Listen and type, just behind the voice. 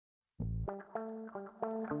Hello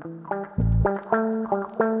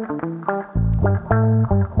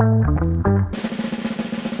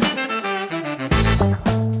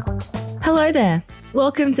there.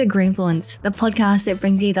 Welcome to Greenfluence, the podcast that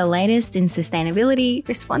brings you the latest in sustainability,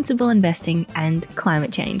 responsible investing, and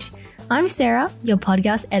climate change. I'm Sarah, your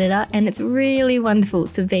podcast editor, and it's really wonderful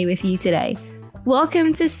to be with you today.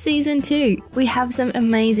 Welcome to Season 2. We have some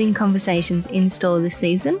amazing conversations in store this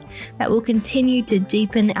season that will continue to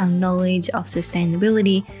deepen our knowledge of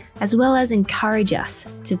sustainability, as well as encourage us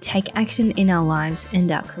to take action in our lives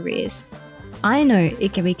and our careers. I know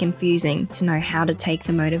it can be confusing to know how to take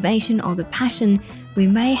the motivation or the passion we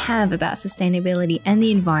may have about sustainability and the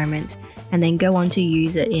environment and then go on to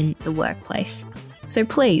use it in the workplace. So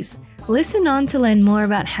please, listen on to learn more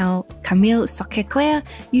about how Camille Socquer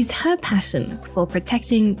used her passion for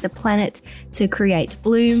protecting the planet to create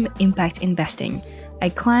Bloom Impact Investing, a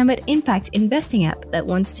climate impact investing app that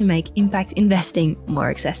wants to make impact investing more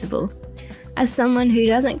accessible. As someone who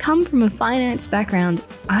doesn't come from a finance background,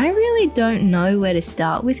 I really don't know where to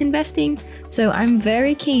start with investing, so I'm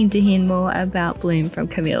very keen to hear more about Bloom from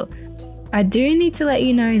Camille. I do need to let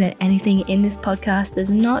you know that anything in this podcast does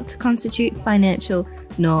not constitute financial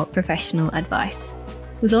nor professional advice.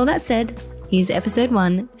 With all that said, here's episode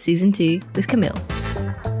 1, season 2 with Camille.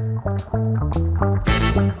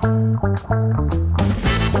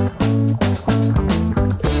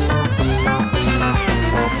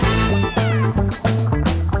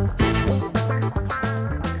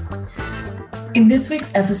 In this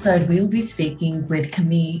week's episode, we'll be speaking with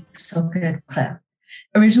Camille Socquer.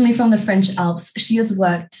 Originally from the French Alps, she has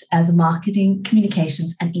worked as a marketing,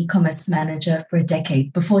 communications, and e-commerce manager for a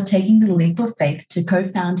decade before taking the leap of faith to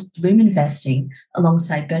co-found Bloom Investing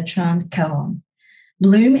alongside Bertrand Caron.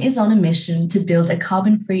 Bloom is on a mission to build a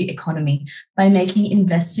carbon-free economy by making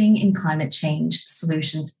investing in climate change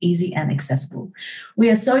solutions easy and accessible. We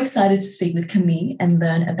are so excited to speak with Camille and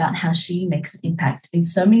learn about how she makes an impact in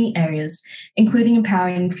so many areas, including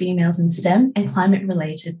empowering females in STEM and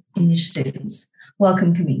climate-related initiatives.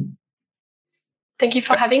 Welcome, Camille. Thank you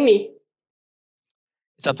for having me.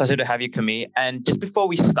 It's a pleasure to have you, Camille. And just before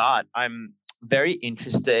we start, I'm very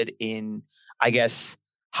interested in,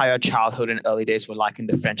 how your childhood and early days were like in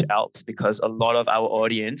the French Alps, because a lot of our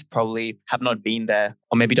audience probably have not been there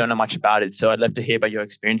or maybe don't know much about it. So I'd love to hear about your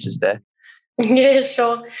experiences there. Yeah,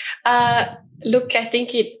 sure. Look, I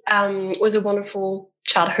think it was a wonderful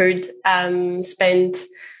childhood. Spent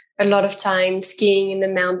a lot of time skiing in the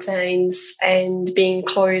mountains and being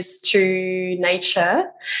close to nature,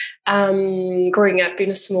 growing up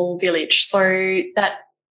in a small village. So that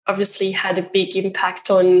obviously had a big impact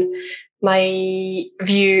on my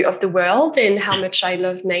view of the world and how much I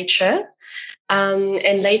love nature.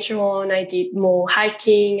 And later on, I did more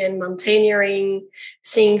hiking and mountaineering,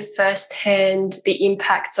 seeing firsthand the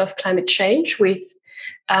impacts of climate change with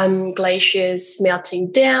glaciers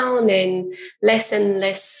melting down and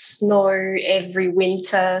less snow every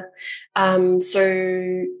winter.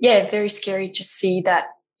 So, very scary to see that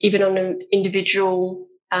even on an individual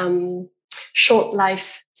short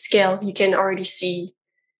life scale, you can already see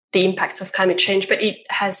the impacts of climate change, but it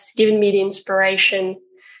has given me the inspiration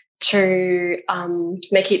to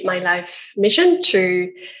make it my life mission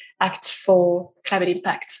to act for climate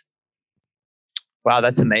impact. Wow,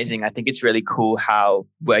 that's amazing. I think it's really cool how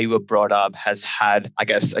where you were brought up has had,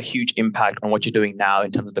 a huge impact on what you're doing now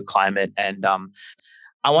in terms of the climate. And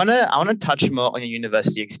I want to touch more on your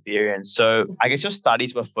university experience. So I guess your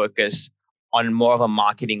studies were focused on more of a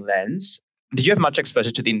marketing lens. Did you have much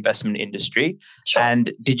exposure to the investment industry? Sure.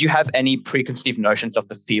 And did you have any preconceived notions of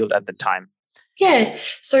the field at the time? Yeah,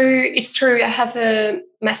 so it's true. I have a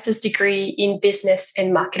master's degree in business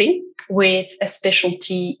and marketing with a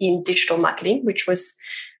specialty in digital marketing, which was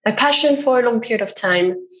my passion for a long period of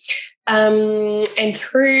time. And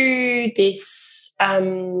through this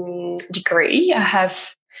degree, I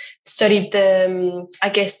have studied the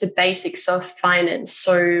basics of finance,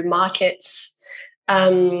 so markets,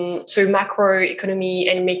 so macroeconomy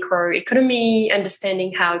and microeconomy,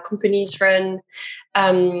 understanding how companies run,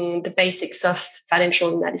 the basics of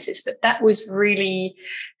financial analysis. But that was really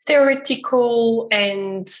theoretical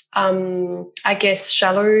and,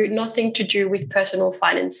 shallow, nothing to do with personal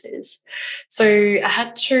finances. So I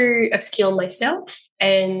had to upskill myself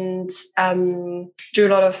and do a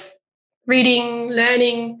lot of reading,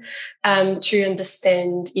 learning to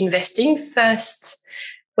understand investing. First,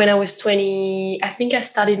 when I was 20, I think I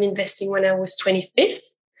started investing when I was 25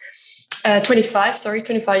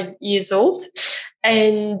 years old.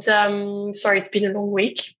 And it's been a long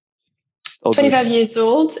week. 25 years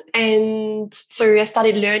old. And so I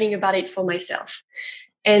started learning about it for myself.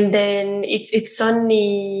 And then it's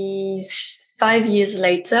only 5 years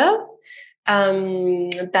later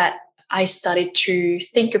that I started to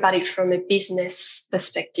think about it from a business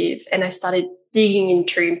perspective, and I started digging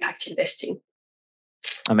into impact investing.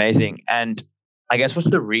 Amazing. And I guess what's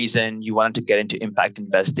the reason you wanted to get into impact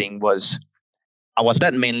investing? Was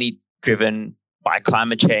that mainly driven by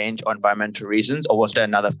climate change or environmental reasons, or was there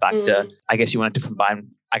another factor? I guess you wanted to combine,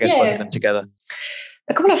 both of them together.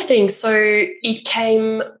 A couple of things. So it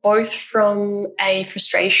came both from a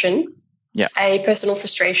frustration, a personal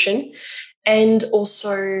frustration, and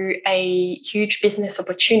also a huge business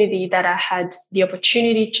opportunity that I had the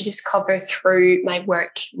opportunity to discover through my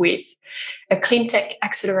work with a clean tech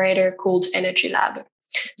accelerator called Energy Lab.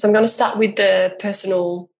 So I'm going to start with the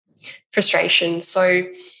personal frustration. So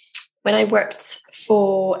when I worked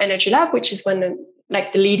for Energy Lab, which is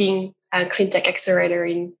the leading clean tech accelerator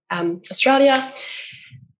in Australia,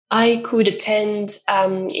 I could attend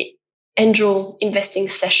angel investing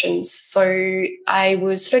sessions. So I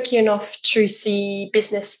was lucky enough to see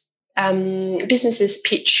businesses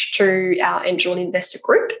pitch to our angel investor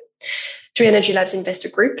group, to Energy Lab's investor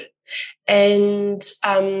group. And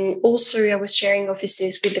also I was sharing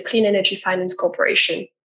offices with the Clean Energy Finance Corporation.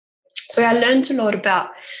 So I learned a lot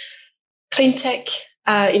about clean tech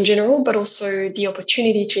in general, but also the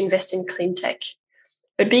opportunity to invest in clean tech.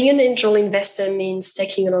 But being an angel investor means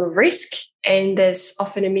taking a lot of risk, and there's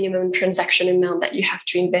often a minimum transaction amount that you have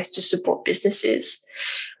to invest to support businesses,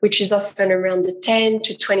 which is often around the $10,000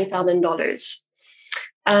 to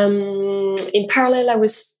 $20,000. In parallel, I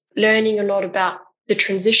was learning a lot about the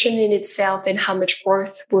transition in itself and how much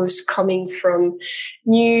growth was coming from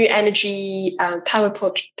new energy power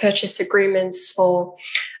purchase agreements for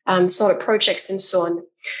solar projects and so on.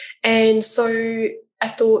 And so I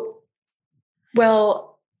thought, well,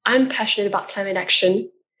 I'm passionate about climate action.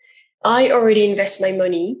 I already invest my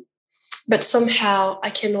money, but somehow I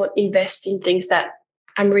cannot invest in things that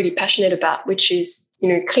I'm really passionate about, which is,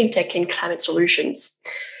 clean tech and climate solutions.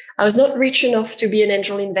 I was not rich enough to be an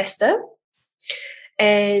angel investor.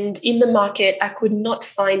 And in the market, I could not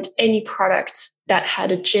find any product that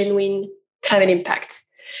had a genuine climate impact.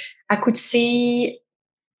 I could see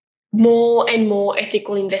more and more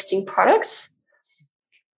ethical investing products.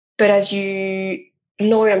 But as you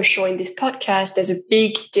know, I'm sure in this podcast, there's a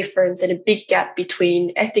big difference and a big gap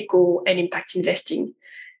between ethical and impact investing.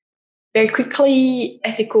 Very quickly,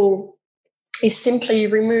 ethical is simply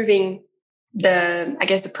removing the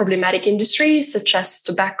problematic industries such as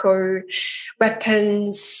tobacco,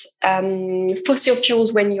 weapons, fossil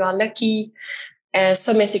fuels when you are lucky.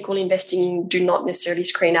 Some ethical investing do not necessarily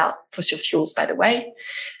screen out fossil fuels, by the way.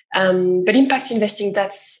 But impact investing,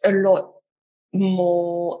 that's a lot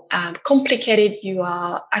more complicated. You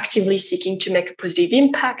are actively seeking to make a positive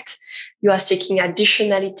impact. You are seeking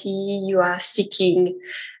additionality. You are seeking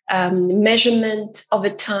measurement over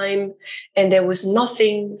time. And there was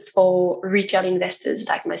nothing for retail investors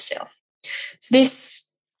like myself. So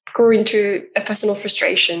this grew into a personal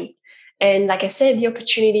frustration. And like I said, the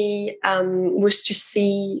opportunity was to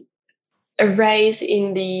see a rise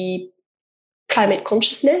in the climate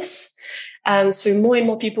consciousness. So more and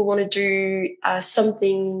more people want to do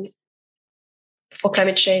something for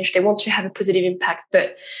climate change. They want to have a positive impact,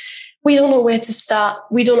 but we don't know where to start.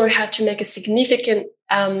 We don't know how to make a significant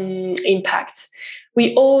impact.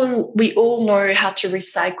 We all know how to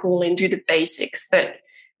recycle and do the basics, but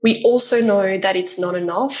we also know that it's not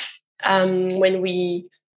enough when we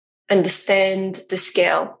understand the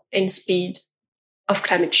scale and speed of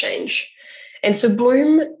climate change. And so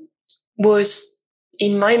Bloom was,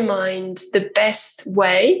 in my mind, the best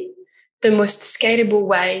way, the most scalable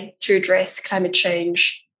way to address climate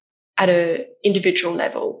change at an individual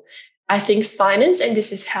level. I think finance, and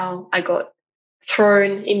this is how I got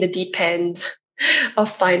thrown in the deep end of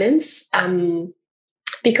finance,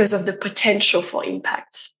 because of the potential for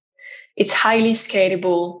impact. It's highly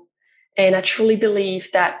scalable, and I truly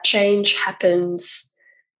believe that change happens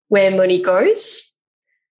where money goes.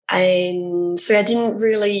 And so I didn't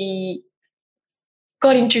really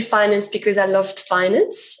got into finance because I loved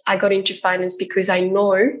finance. I got into finance because I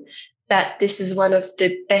know that this is one of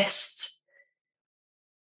the best,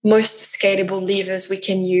 most scalable levers we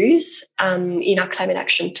can use in our climate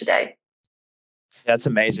action today. That's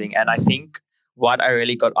amazing. And I think what I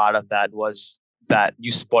really got out of that was that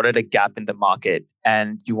you spotted a gap in the market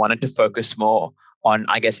and you wanted to focus more on,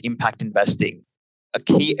 I guess, impact investing. A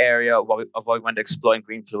key area of what we want to explore in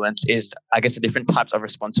Greenfluence is, I guess, the different types of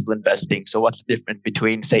responsible investing. So what's the difference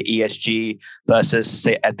between, say, ESG versus,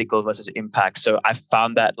 say, ethical versus impact? So I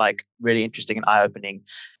found that really interesting and eye-opening.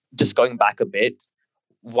 Just going back a bit,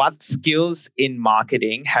 what skills in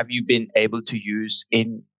marketing have you been able to use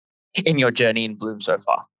in your journey in Bloom so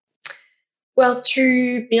far? Well,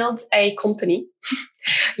 to build a company,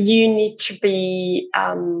 you need to be,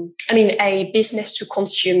 a business to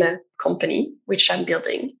consumer company, which I'm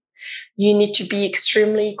building. You need to be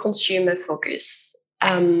extremely consumer focused,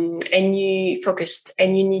 and you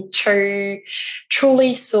need to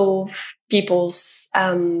truly solve people's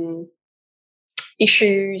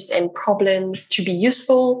issues and problems to be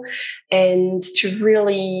useful and to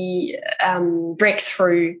really break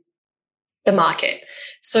through the market.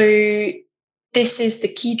 So this is the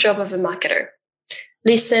key job of a marketer.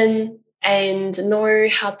 Listen and know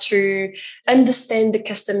how to understand the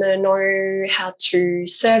customer, know how to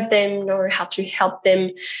serve them, know how to help them.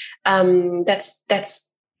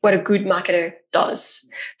 That's what a good marketer does.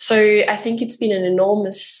 So I think it's been an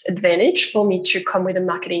enormous advantage for me to come with a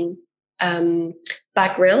marketing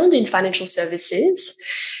background in financial services.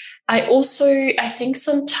 I think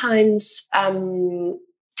sometimes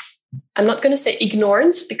I'm not going to say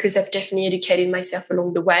ignorance, because I've definitely educated myself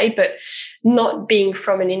along the way, but not being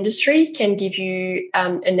from an industry can give you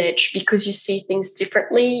an edge, because you see things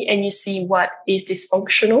differently and you see what is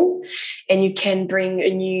dysfunctional, and you can bring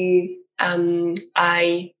a new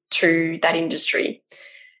eye to that industry.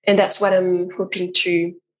 And that's what I'm hoping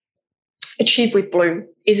to achieve with Bloom,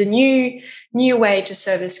 is a new way to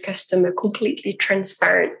service customer, completely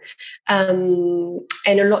transparent, and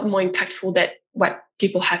a lot more impactful than what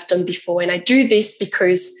people have done before. And I do this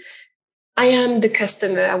because I am the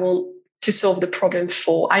customer I want to solve the problem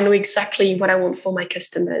for. I know exactly what I want for my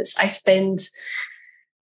customers. I spend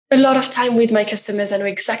a lot of time with my customers. I know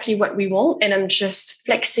exactly what we want, and I'm just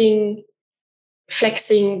flexing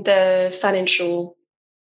the financial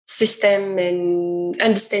system and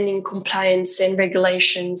understanding compliance and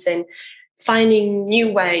regulations and finding new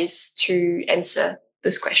ways to answer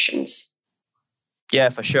those questions. Yeah,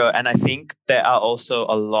 for sure. And I think there are also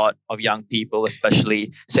a lot of young people,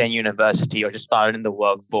 especially say in university or just started in the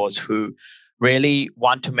workforce, who really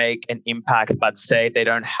want to make an impact, but say they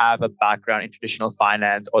don't have a background in traditional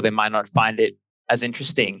finance, or they might not find it as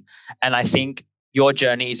interesting. And I think your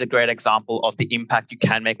journey is a great example of the impact you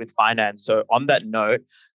can make with finance. So on that note,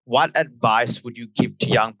 what advice would you give to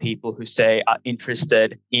young people who say are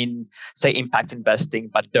interested in, say, impact investing,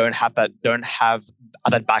 but don't have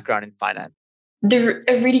that background in finance?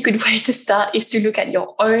 A really good way to start is to look at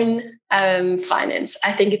your own finance.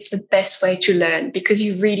 I think it's the best way to learn, because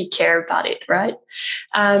you really care about it, right?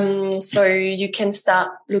 So you can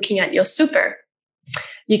start looking at your super.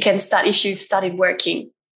 You can start, if you've started working,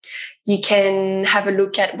 you can have a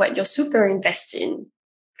look at what your super invests in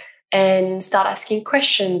and start asking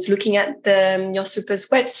questions, looking at your super's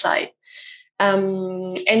website.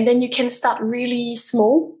 And then you can start really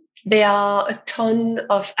small. There are a ton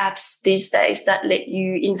of apps these days that let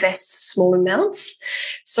you invest small amounts.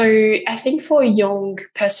 So I think for a young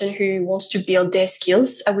person who wants to build their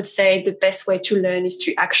skills, I would say the best way to learn is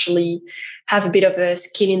to actually have a bit of a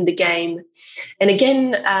skin in the game. And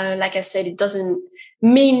again, like I said, it doesn't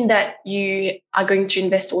mean that you are going to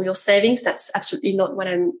invest all your savings. That's absolutely not what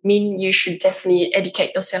I mean. You should definitely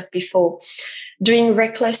educate yourself before doing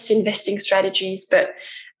reckless investing strategies. But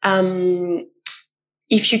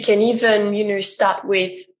if you can even, start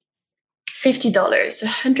with $50,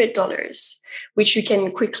 $100, which you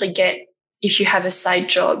can quickly get if you have a side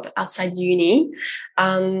job outside uni,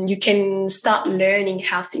 you can start learning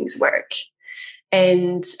how things work.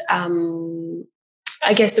 And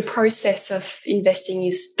I guess the process of investing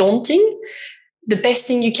is daunting. The best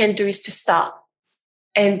thing you can do is to start,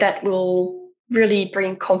 and that will really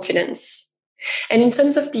bring confidence. And in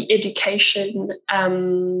terms of the education,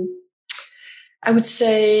 I would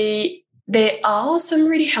say there are some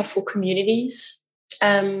really helpful communities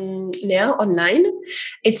now online.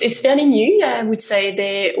 It's fairly new. I would say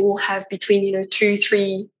they all have between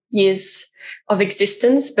 2-3 years of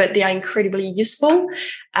existence, but they are incredibly useful.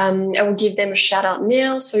 I will give them a shout out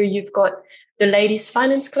now. So you've got the Ladies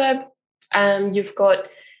Finance Club, you've got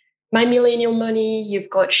My Millennial Money, you've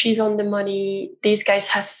got She's on the Money. These guys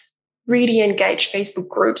have really engaged Facebook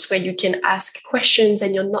groups where you can ask questions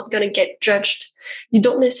and you're not going to get judged. You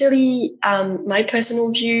don't necessarily, my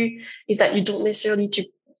personal view is that you don't necessarily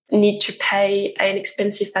need to pay an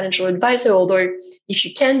expensive financial advisor, although if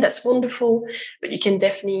you can, that's wonderful, but you can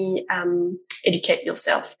definitely educate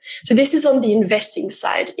yourself. So this is on the investing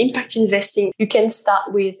side. Impact investing, you can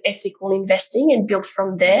start with ethical investing and build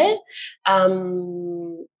from there.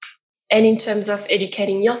 And in terms of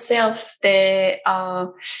educating yourself, there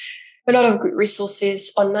are a lot of good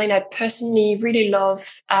resources online. I personally really love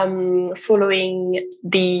following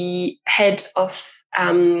the head of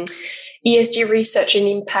ESG research and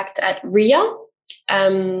impact at RIA.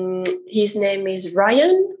 His name is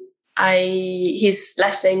Ryan. His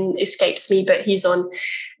last name escapes me, but he's on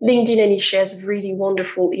LinkedIn and he shares really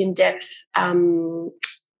wonderful, in-depth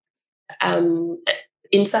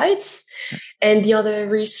insights. And the other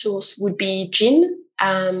resource would be GIN,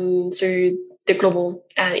 so the Global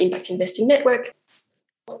Impact Investing Network.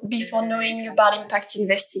 Before knowing about impact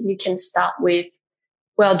investing, you can start with,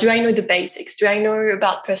 well, do I know the basics? Do I know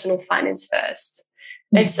about personal finance first?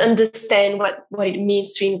 Let's understand what it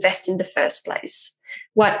means to invest in the first place.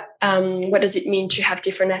 What does it mean to have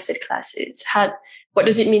different asset classes? What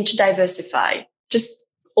does it mean to diversify? Just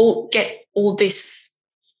get all this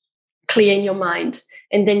clear in your mind.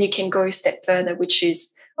 And then you can go a step further, which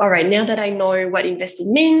is, all right, now that I know what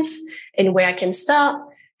investing means and where I can start,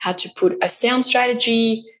 how to put a sound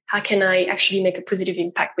strategy, how can I actually make a positive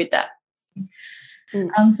impact with that?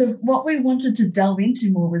 So what we wanted to delve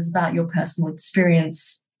into more was about your personal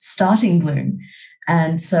experience starting Bloom.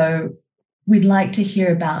 And so we'd like to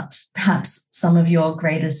hear about perhaps some of your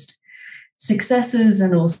greatest successes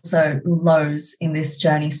and also lows in this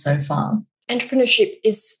journey so far. Entrepreneurship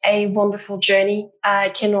is a wonderful journey. I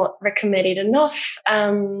cannot recommend it enough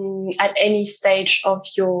at any stage of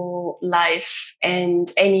your life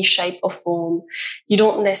and any shape or form. You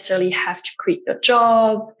don't necessarily have to quit your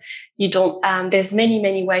job. You don't. There's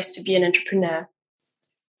many ways to be an entrepreneur.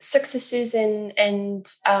 Successes and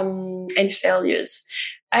failures.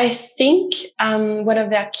 I think one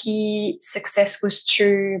of our key success was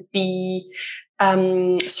to be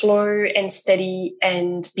slow and steady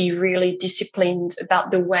and be really disciplined about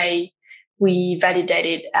the way we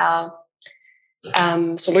validated our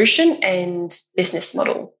solution and business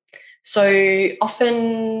model. So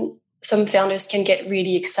often some founders can get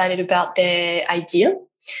really excited about their idea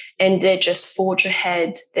and they just forge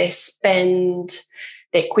ahead. They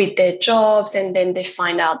quit their jobs, and then they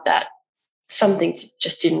find out that something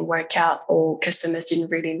just didn't work out or customers didn't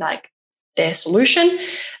really like their solution.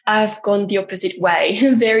 I've gone the opposite way,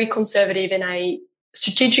 very conservative, and I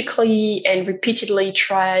strategically and repeatedly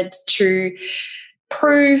tried to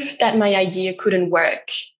prove that my idea couldn't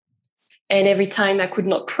work. And every time I could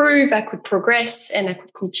not prove, I could progress and I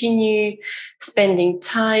could continue spending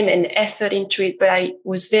time and effort into it. But I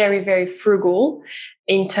was very, very frugal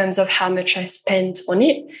in terms of how much I spent on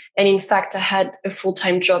it. And in fact, I had a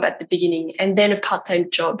full-time job at the beginning and then a part-time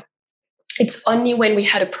job. It's only when we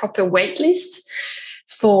had a proper wait list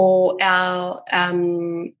for our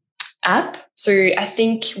app. So I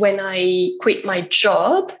think when I quit my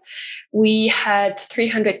job, we had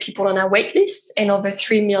 300 people on our wait list and over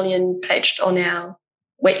 3 million pledged on our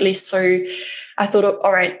wait list. So I thought,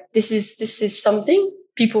 all right, this is something.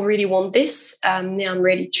 People really want this. Now I'm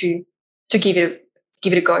ready to give it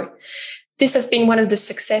a go. This has been one of the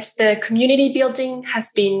success. The community building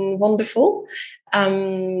has been wonderful.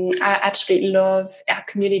 I absolutely love our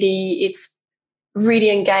community. It's really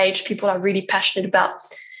engaged. People are really passionate about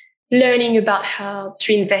learning about how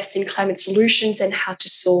to invest in climate solutions and how to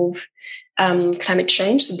solve climate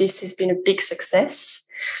change. So this has been a big success.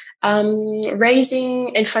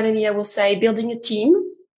 Raising, and finally, I will say, building a team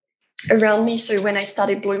around me. So when I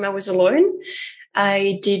started Bloom, I was alone.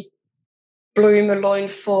 I did Bloom alone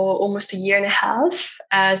for almost a year and a half,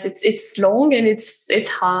 as it's long and it's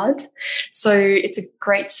hard. So it's a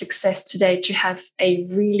great success today to have a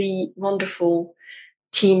really wonderful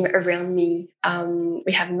team around me.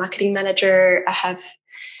 We have a marketing manager. I have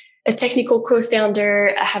a technical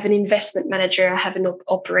co-founder. I have an investment manager. I have an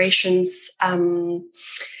operations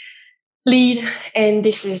lead, and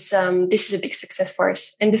this is a big success for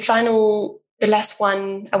us. And the last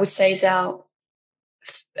one I would say is our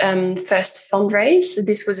first fundraise. So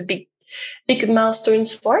this was a big milestone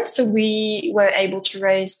for us. So we were able to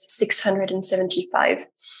raise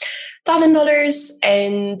 $675,000,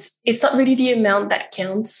 and it's not really the amount that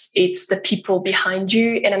counts, it's the people behind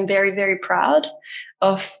you. And I'm very, very proud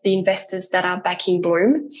of the investors that are backing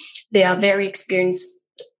Bloom. They are very experienced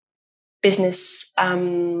business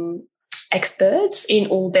experts in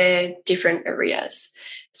all their different areas.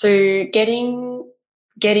 So getting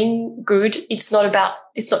good, it's not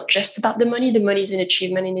just about the money. The money is an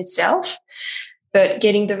achievement in itself, but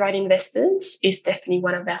getting the right investors is definitely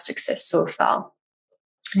one of our success so far.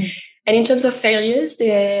 And in terms of failures,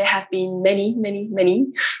 there have been many, many,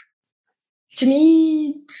 many. To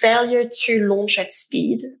me, failure to launch at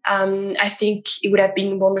speed. I think it would have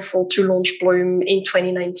been wonderful to launch Bloom in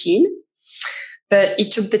 2019, but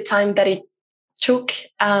it took the time that it took.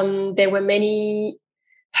 There were many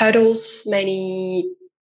hurdles, many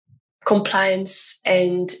compliance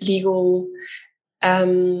and legal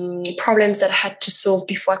problems that I had to solve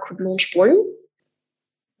before I could launch Bloom.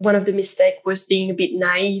 One of the mistakes was being a bit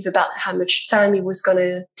naive about how much time it was going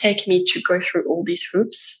to take me to go through all these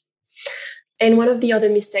hoops. And one of the other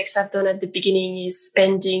mistakes I've done at the beginning is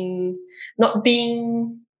not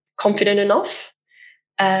being confident enough,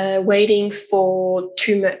 waiting for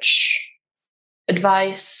too much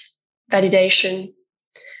advice, validation,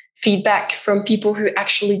 feedback from people who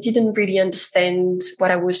actually didn't really understand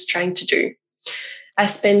what I was trying to do. I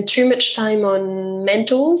spent too much time on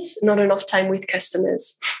mentors, not enough time with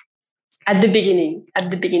customers at the beginning.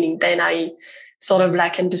 Then I sort of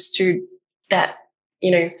understood that,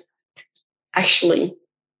 actually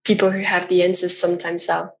people who have the answers sometimes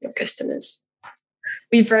are your customers.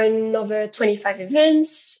 We've run over 25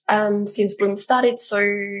 events since Bloom started. So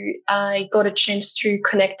I got a chance to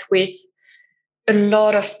connect with a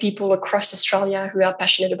lot of people across Australia who are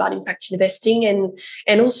passionate about impact investing,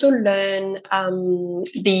 and also learn all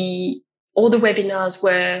the webinars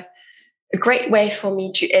were a great way for me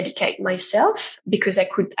to educate myself because I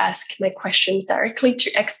could ask my questions directly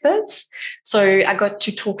to experts. So I got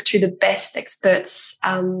to talk to the best experts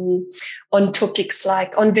on topics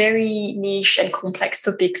on very niche and complex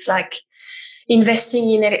topics like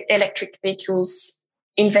investing in electric vehicles,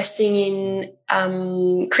 investing in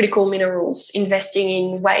critical minerals, investing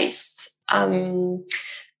in waste.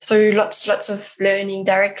 So lots of learning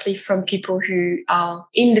directly from people who are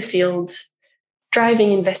in the field,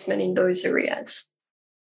 driving investment in those areas.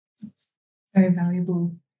 Very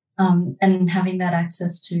valuable. And having that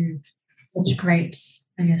access to such great,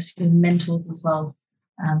 mentors as well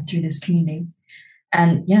through this community.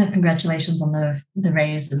 And congratulations on the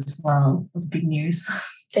raise as well. It was big news.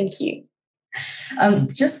 Thank you.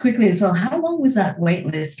 Just quickly as well, how long was that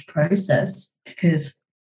waitlist process? Because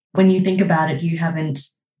when you think about it,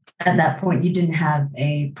 at that point, you didn't have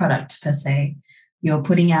a product per se. You're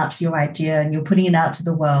putting out your idea and you're putting it out to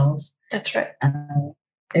the world. That's right.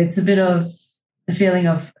 It's a bit of the feeling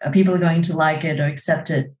of people are going to like it or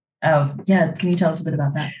accept it. Can you tell us a bit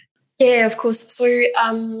about that? Yeah, of course. So,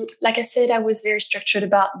 like I said, I was very structured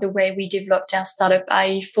about the way we developed our startup.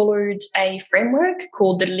 I followed a framework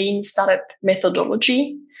called the Lean Startup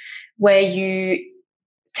Methodology, where you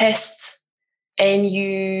test and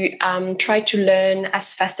you try to learn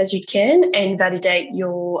as fast as you can and validate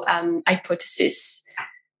your hypothesis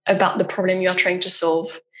about the problem you are trying to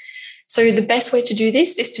solve. So the best way to do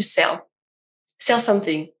this is to sell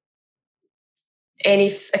something. And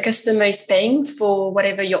if a customer is paying for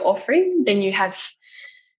whatever you're offering, then you have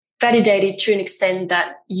validated to an extent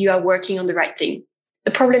that you are working on the right thing.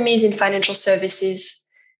 The problem is in financial services,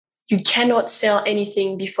 you cannot sell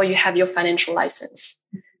anything before you have your financial license.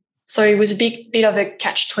 So it was a bit of a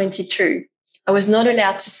catch-22. I was not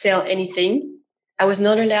allowed to sell anything. I was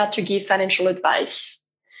not allowed to give financial advice.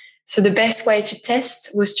 So the best way to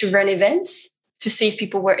test was to run events to see if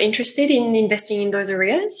people were interested in investing in those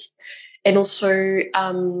areas, and also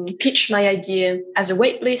pitch my idea as a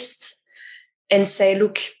wait list and say,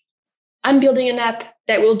 look, I'm building an app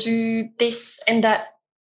that will do this and that.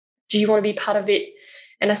 Do you want to be part of it?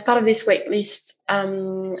 And as part of this wait list,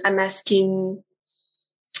 I'm asking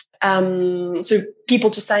so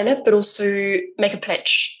people to sign up, but also make a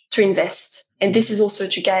pledge to invest. And this is also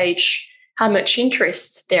to gauge how much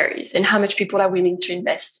interest there is and how much people are willing to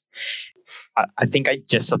invest. I think I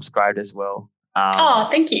just subscribed as well.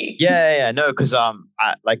 Thank you. Yeah. No, because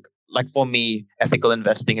like for me, ethical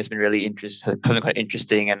investing has been really quite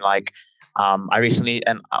interesting, and I recently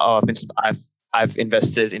I've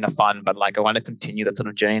invested in a fund, but I want to continue that sort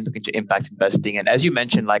of journey and look into impact investing. And as you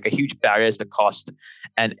mentioned, a huge barrier is the cost.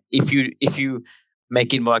 And if you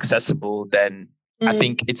make it more accessible, then I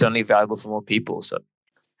think it's only valuable for more people. So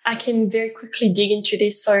I can very quickly dig into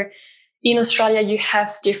this. So in Australia, you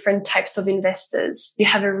have different types of investors. You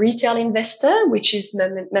have a retail investor, which is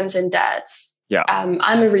mums and dads. Yeah.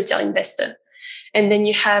 I'm a retail investor. And then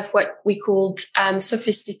you have what we called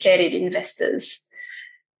sophisticated investors.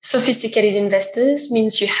 Sophisticated investors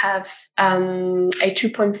means you have a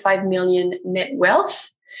 2.5 million net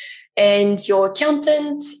wealth, and your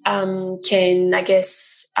accountant can,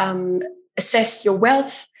 assess your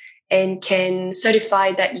wealth and can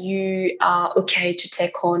certify that you are okay to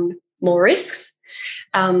take on more risks.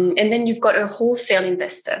 And then you've got a wholesale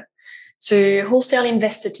investor. So a wholesale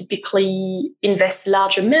investor typically invests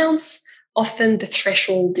large amounts. Often the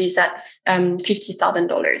threshold is at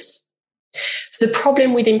 $50,000. So the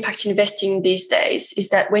problem with impact investing these days is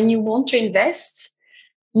that when you want to invest,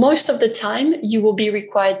 most of the time you will be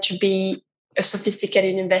required to be a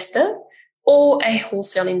sophisticated investor or a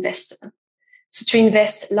wholesale investor. So to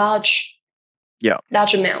invest large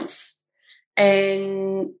amounts.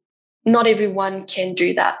 and not everyone can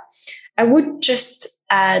do that. I would just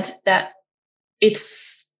add that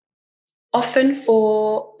it's often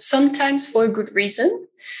sometimes for a good reason.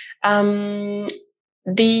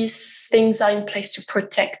 These things are in place to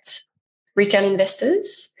protect retail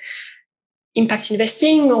investors. Impact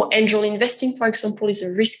investing or angel investing, for example, is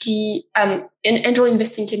a risky, and angel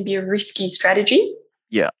investing can be a risky strategy.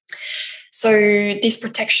 Yeah. So these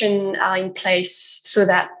protections are in place so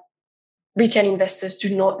that retail investors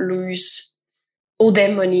do not lose all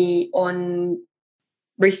their money on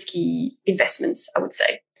risky investments, I would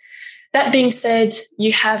say. That being said,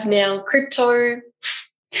 you have now crypto,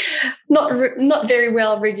 not very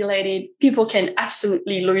well regulated. People can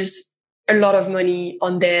absolutely lose a lot of money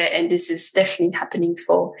on there, and this is definitely happening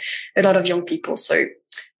for a lot of young people. So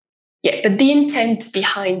yeah, but the intent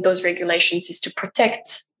behind those regulations is to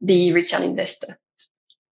protect the retail investor.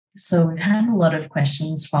 So we've had a lot of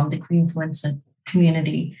questions from the Greenfluencer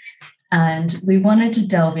community, and we wanted to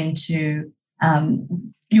delve into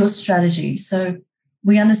your strategy. So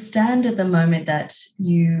we understand at the moment that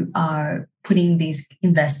you are putting these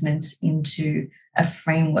investments into a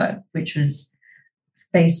framework which was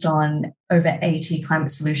based on over 80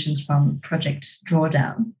 climate solutions from Project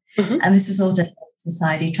Drawdown. Mm-hmm. And this is all to help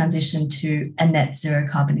society transition to a net zero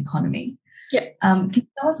carbon economy. Yeah. Can you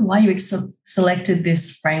tell us why you selected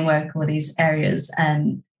this framework or these areas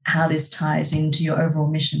and how this ties into your overall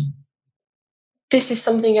mission? This is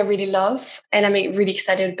something I really love and I'm really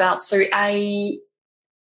excited about. So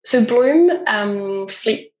Bloom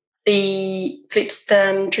flips the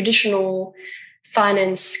traditional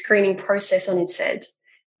finance screening process on its head.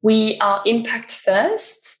 We are impact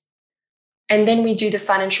first, and then we do the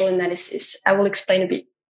financial analysis. I will explain a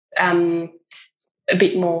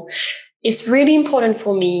bit more. It's really important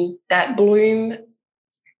for me that Bloom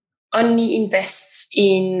only invests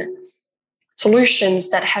in solutions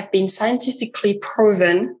that have been scientifically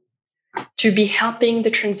proven to be helping the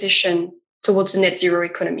transition towards a net zero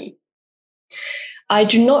economy. I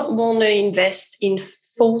do not want to invest in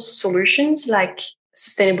false solutions like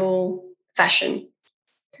sustainable fashion.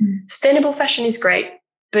 Sustainable fashion is great,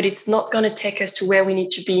 but it's not going to take us to where we need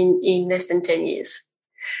to be in less than 10 years.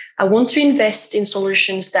 I want to invest in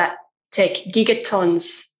solutions that take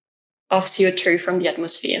gigatons of CO2 from the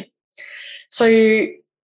atmosphere. So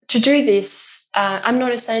to do this, I'm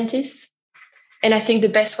not a scientist, and I think the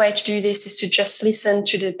best way to do this is to just listen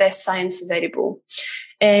to the best science available.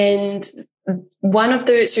 And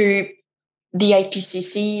the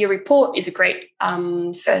IPCC report is a great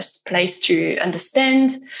first place to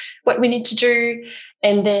understand what we need to do.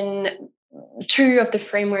 And then two of the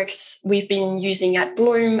frameworks we've been using at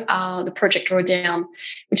Bloom are the Project Drawdown,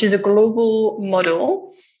 which is a global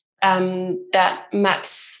model that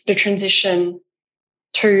maps the transition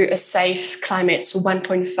to a safe climate, so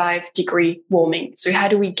 1.5 degree warming. So how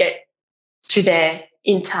do we get to there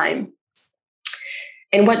in time?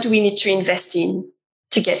 And what do we need to invest in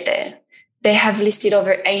to get there? They have listed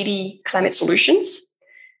over 80 climate solutions.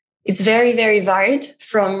 It's very, very varied,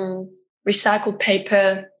 from recycled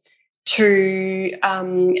paper to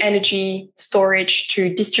energy storage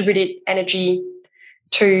to distributed energy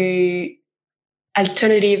to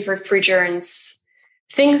alternative refrigerants,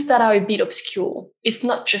 things that are a bit obscure. It's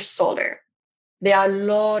not just solar. There are a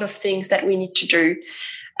lot of things that we need to do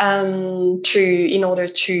in order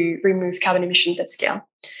to remove carbon emissions at scale.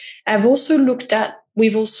 We've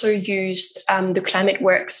also used the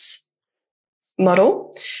ClimateWorks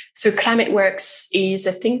model. So ClimateWorks is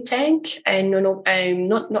a think tank and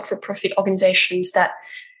not-for-profit organizations that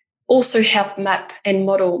also help map and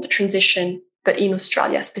model the transition, but in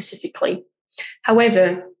Australia specifically.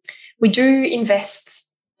 However, we do invest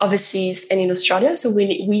overseas and in Australia, so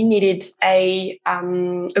we needed a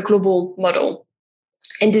global model.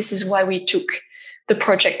 And this is why we took the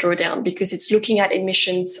Project Drawdown, because it's looking at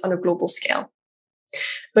emissions on a global scale.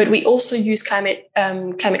 But we also use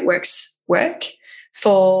ClimateWorks work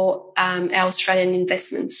for our Australian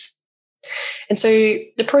investments. And so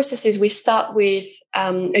the process is we start with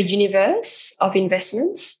a universe of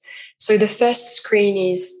investments. So the first screen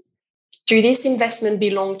is, do this investment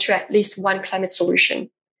belong to at least one climate solution?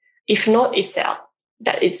 If not, it's out.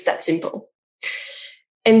 It's that simple.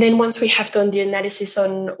 And then once we have done the analysis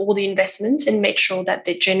on all the investments and make sure that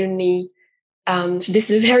they genuinely, so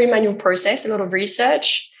this is a very manual process, a lot of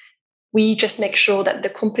research. We just make sure that the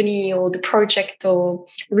company or the project or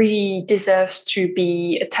really deserves to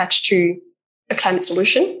be attached to a climate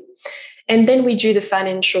solution. And then we do the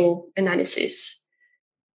financial analysis.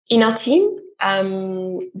 In our team,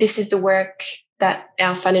 this is the work that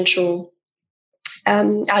our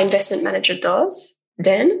investment manager does.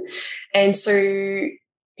 then. And so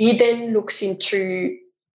he then looks into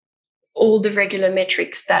all the regular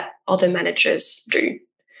metrics that other managers do.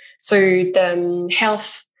 So the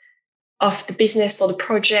health of the business or the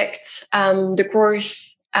project, the growth,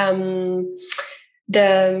 the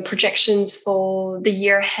projections for the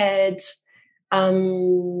year ahead,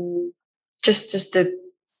 just the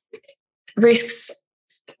risks,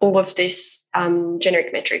 all of these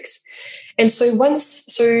generic metrics. And so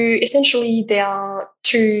essentially there are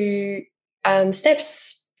two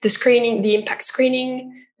steps: the screening, the impact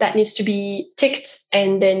screening that needs to be ticked,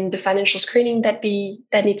 and then the financial screening that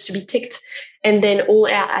needs to be ticked, and then all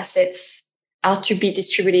our assets are to be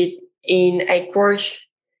distributed in a growth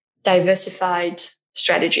diversified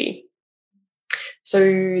strategy. So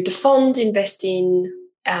the fund invests in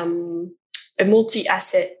a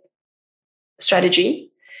multi-asset strategy,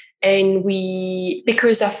 and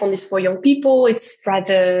because our fund is for young people, it's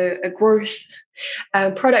rather a growth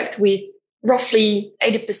product with roughly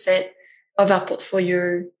 80% of our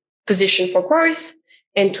portfolio position for growth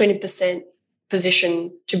and 20%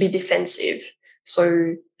 position to be defensive.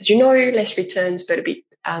 So, as you know, less returns, but a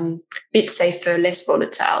bit safer, less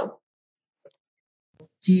volatile.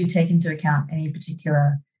 Do you take into account any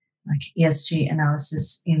particular ESG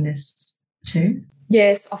analysis in this too?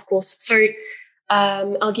 Yes, of course. So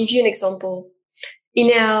I'll give you an example.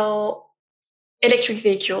 In our electric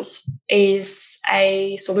vehicles is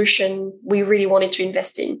a solution we really wanted to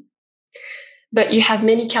invest in. But you have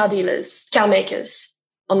many car makers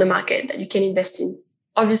on the market that you can invest in.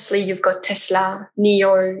 Obviously, you've got Tesla,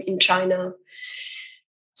 NIO in China.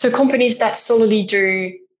 So companies that solely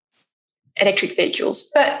do electric vehicles.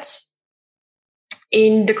 But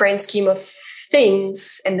in the grand scheme of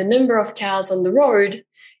things and the number of cars on the road,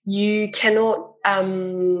 you cannot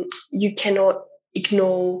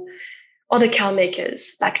ignore other car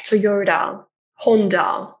makers like Toyota,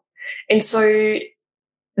 Honda. And so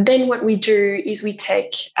then what we do is we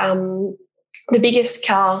take the biggest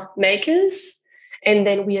car makers, and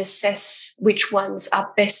then we assess which ones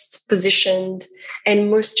are best positioned and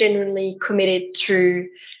most genuinely committed to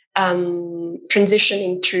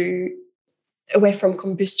transitioning away from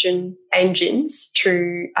combustion engines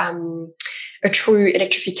to a true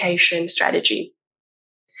electrification strategy.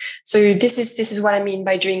 So this is what I mean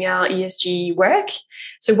by doing our ESG work.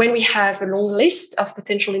 So when we have a long list of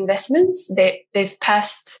potential investments, they've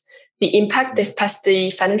passed the impact, they've passed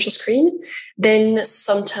the financial screen, then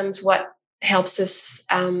sometimes what helps us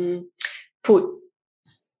put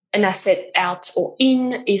an asset out or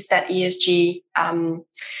in is that ESG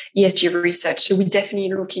research. So we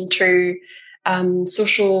definitely look into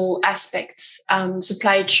social aspects,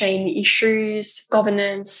 supply chain issues,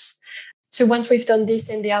 governance. So once we've done this,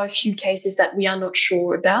 and there are a few cases that we are not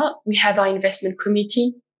sure about, we have our investment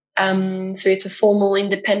committee. So it's a formal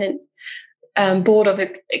independent board of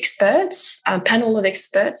experts, a panel of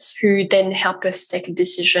experts who then help us take a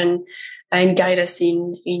decision and guide us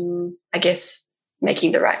in I guess,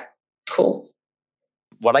 making the right call.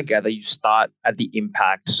 What I gather, you start at the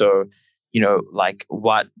impact. So, like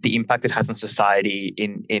what the impact it has on society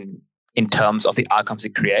in terms of the outcomes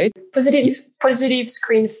it creates. Positive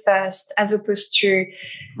screen first, as opposed to,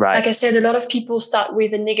 right. Like I said, a lot of people start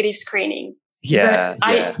with a negative screening. Yeah.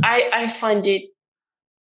 But I find it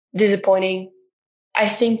disappointing. I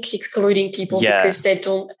think excluding people because they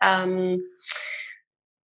don't.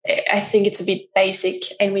 I think it's a bit basic,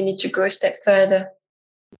 and we need to go a step further.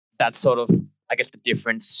 That's sort of, I guess, the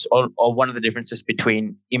difference, or one of the differences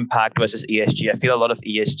between impact versus ESG. I feel a lot of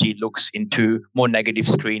ESG looks into more negative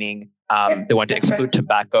screening. They want to exclude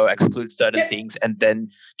tobacco, exclude certain things, and then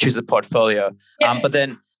choose a portfolio. But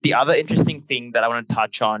then the other interesting thing that I want to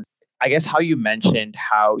touch on, I guess, how you mentioned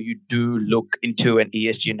how you do look into an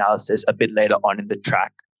ESG analysis a bit later on in the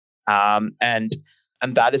track. And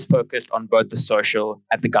that is focused on both the social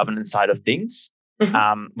and the governance side of things.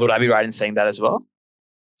 Mm-hmm. Would I be right in saying that as well?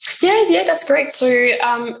 Yeah, that's great. So,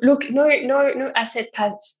 look, no asset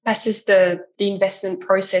passes the investment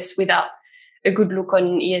process without a good look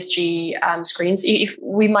on ESG screens. If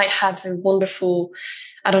we might have a wonderful,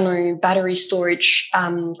 battery storage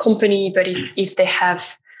company, but if they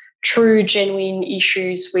have true, genuine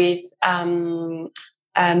issues with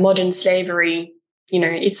modern slavery,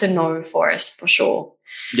 it's a no for us for sure.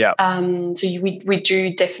 Yeah. So we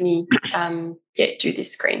do definitely do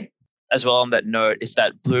this screen. As well, on that note, is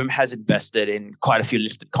that Bloom has invested in quite a few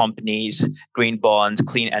listed companies, green bonds,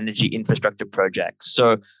 clean energy infrastructure projects.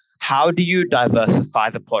 So how do you diversify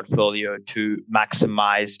the portfolio to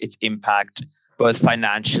maximize its impact, both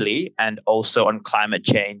financially and also on climate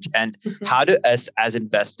change? And how do us as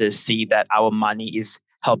investors see that our money is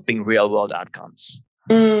helping real world outcomes?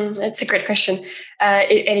 That's a great question.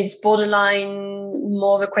 And it's borderline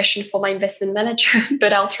more of a question for my investment manager,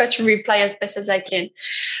 but I'll try to reply as best as I can.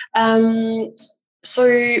 So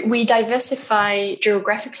we diversify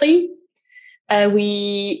geographically.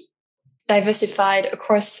 We diversified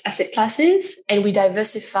across asset classes, and we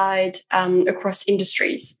diversified across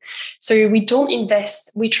industries. So we don't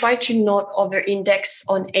invest, we try to not over-index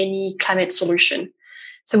on any climate solution.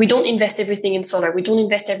 So we don't invest everything in solar. We don't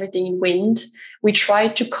invest everything in wind. We try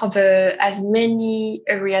to cover as many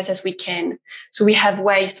areas as we can. So we have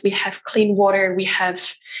waste, we have clean water, we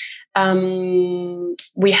have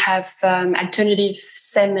alternative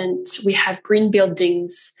cement, we have green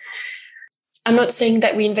buildings. I'm not saying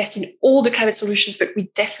that we invest in all the climate solutions, but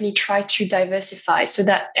we definitely try to diversify so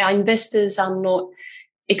that our investors are not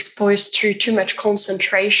exposed to too much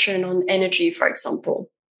concentration on energy, for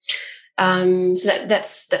example. So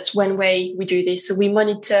that's one way we do this. So we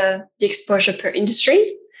monitor the exposure per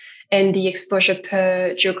industry and the exposure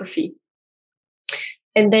per geography.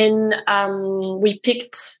 And then we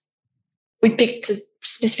picked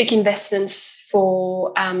specific investments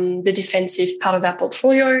for the defensive part of our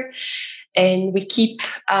portfolio. And we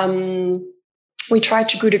try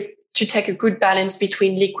to take a good balance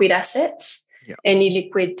between liquid assets and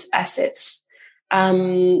illiquid assets.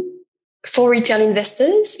 For retail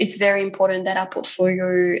investors, it's very important that our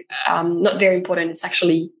portfolio, not very important, it's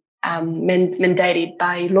actually mandated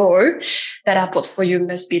by law that our portfolio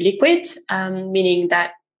must be liquid, meaning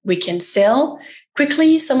that we can sell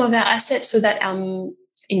quickly some of our assets so that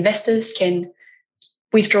investors can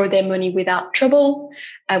withdraw their money without trouble,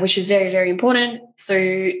 which is very, very important.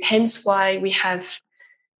 So hence why we have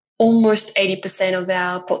almost 80% of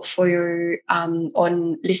our portfolio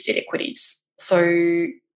on listed equities. So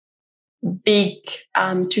big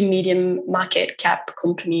to medium market cap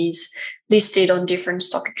companies listed on different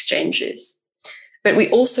stock exchanges. But we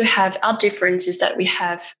also have, our difference is that we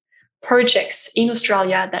have projects in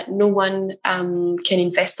Australia that no one can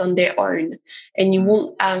invest on their own. And you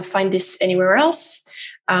won't find this anywhere else.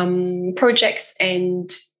 Projects and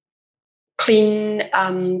clean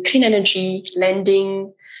energy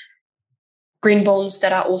lending, green bonds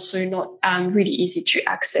that are also not really easy to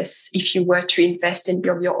access if you were to invest and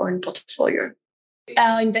build your own portfolio.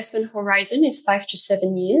 Our investment horizon is 5 to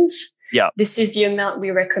 7 years. Yeah. This is the amount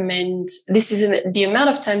we recommend. This is the amount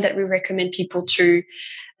of time that we recommend people to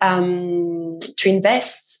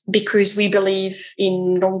invest, because we believe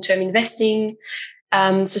in long-term investing.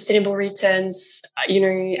 Sustainable returns,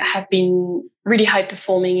 have been really high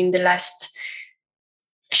performing in the last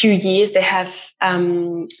few years. They have,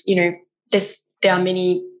 there are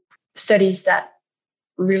many studies that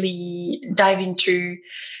really dive into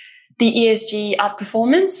the ESG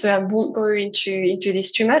outperformance. So I won't go into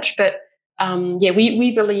this too much, but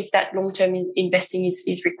we believe that long-term investing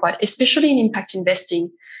is required, especially in impact investing.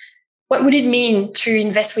 What would it mean to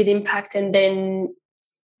invest with impact and then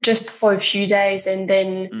just for a few days and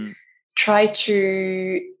then try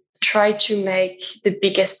to make the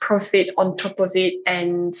biggest profit on top of it?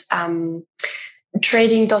 And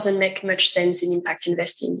trading doesn't make much sense in impact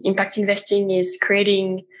investing. Impact investing is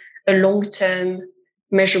creating a long-term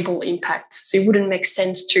measurable impact. So it wouldn't make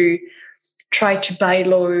sense to try to buy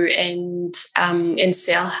low and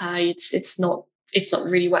sell high. It's not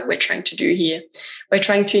really what we're trying to do here. We're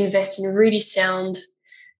trying to invest in really sound,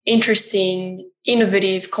 interesting,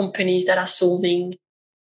 innovative companies that are solving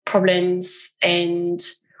problems, and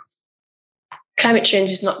climate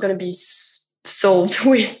change is not going to be solved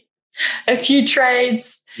with a few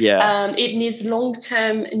trades. It needs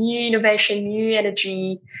long-term new innovation, new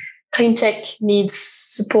energy. Clean tech needs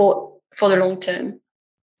support for the long term.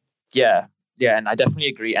 Yeah, and I definitely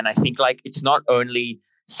agree. And I think it's not only,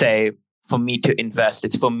 say, for me to invest,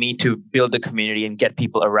 it's for me to build a community and get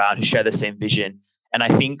people around who share the same vision. And I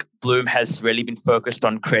think Bloom has really been focused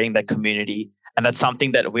on creating that community. And that's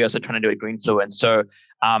something that we're also trying to do at Greenfluence. So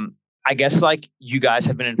I guess you guys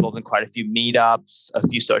have been involved in quite a few meetups, a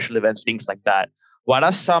few social events, things like that. What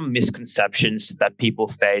are some misconceptions that people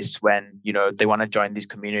face when, they want to join these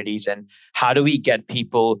communities, and how do we get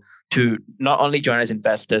people to not only join as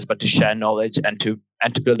investors, but to share knowledge and to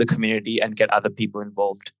build a community and get other people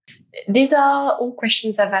involved? These are all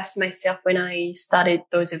questions I've asked myself when I started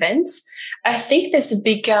those events. I think there's a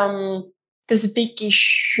big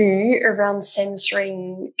issue around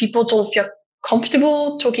censoring. People don't feel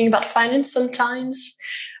comfortable talking about finance sometimes,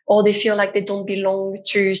 or they feel like they don't belong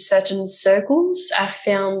to certain circles. I've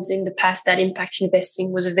found in the past that impact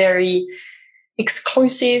investing was a very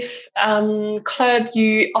exclusive club.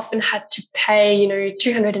 You often had to pay,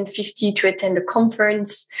 $250 to attend a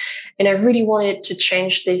conference. And I really wanted to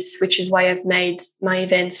change this, which is why I've made my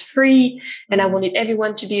events free. And I wanted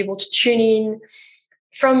everyone to be able to tune in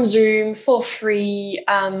from Zoom for free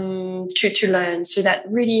to learn. So that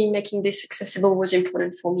really making this accessible was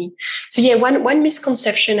important for me. So yeah, one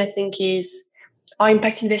misconception I think is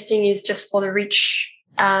impact investing is just for the rich.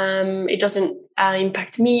 It doesn't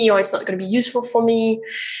impact me, or it's not going to be useful for me.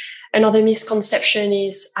 Another misconception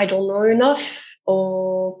is I don't know enough,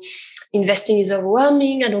 or investing is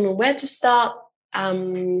overwhelming. I don't know where to start.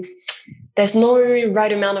 There's no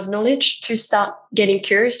right amount of knowledge to start getting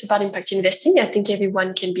curious about impact investing. I think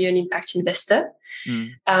everyone can be an impact investor.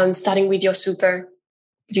 Starting with your super,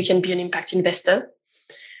 you can be an impact investor.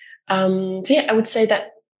 So yeah, I would say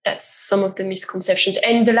that's some of the misconceptions.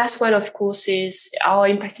 And the last one, of course, is our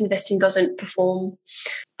impact investing doesn't perform.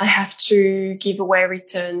 I have to give away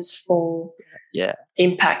returns for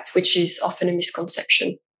impact, which is often a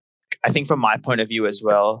misconception. I think from my point of view as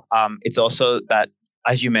well, it's also that,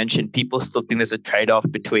 as you mentioned, people still think there's a trade-off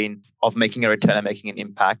between of making a return and making an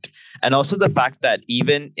impact. And also the fact that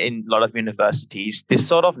even in a lot of universities, this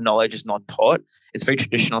sort of knowledge is not taught. It's very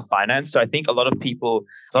traditional finance. So I think a lot of people,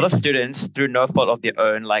 a lot of students, through no fault of their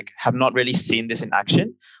own, have not really seen this in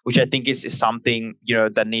action, which I think is something,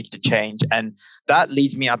 that needs to change. And that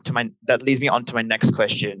leads me on to my next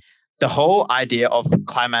question. The whole idea of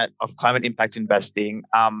climate impact investing,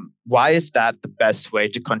 why is that the best way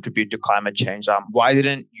to contribute to climate change? Why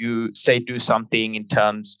didn't you say do something in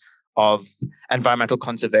terms of environmental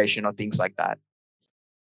conservation or things like that?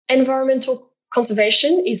 Environmental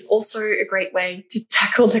conservation is also a great way to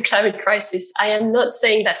tackle the climate crisis. I am not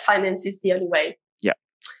saying that finance is the only way. Yeah,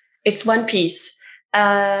 it's one piece.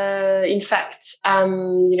 In fact,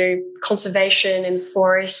 conservation and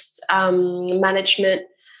forest management.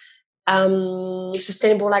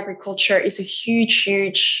 Sustainable agriculture is a huge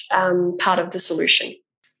part of the solution.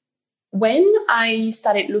 When I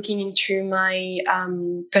started looking into my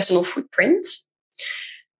personal footprint,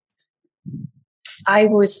 I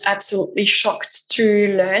was absolutely shocked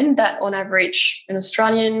to learn that on average, an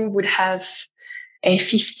Australian would have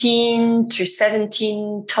 15 to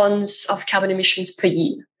 17 tons of carbon emissions per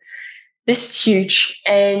year. This is huge.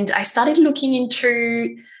 And I started looking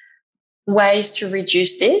into ways to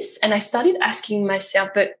reduce this. And I started asking myself,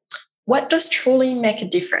 but what does truly make a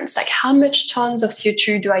difference? How much tons of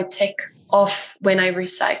CO2 do I take off when I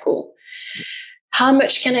recycle? How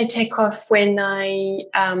much can I take off when I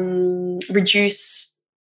reduce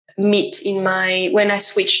meat when I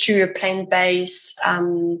switch to a plant-based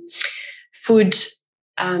food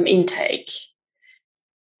intake?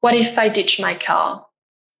 What if I ditch my car?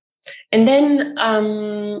 And then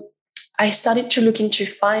I started to look into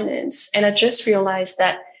finance, and I just realized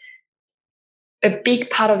that a big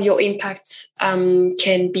part of your impact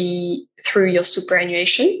can be through your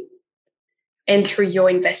superannuation and through your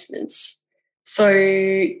investments. So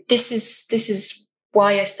this is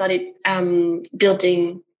why I started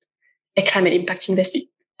building a climate impact investing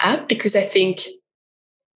app, because I think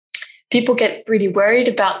people get really worried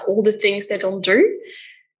about all the things they don't do.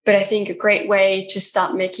 But I think a great way to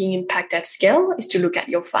start making impact at scale is to look at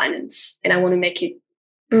your finance. And I want to make it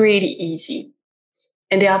really easy.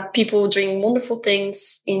 And there are people doing wonderful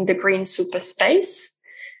things in the green super space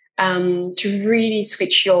to really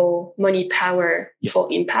switch your money power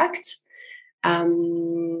for impact.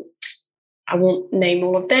 I won't name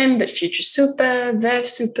all of them, but Future Super, Verve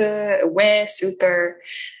Super, Aware Super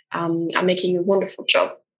are making a wonderful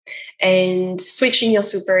job. And switching your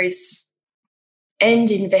super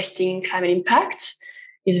and investing in climate impact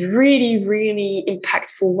is really, really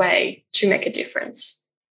impactful way to make a difference.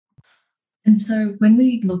 And so when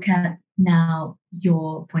we look at now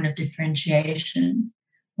your point of differentiation,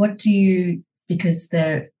 because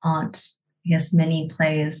there aren't, many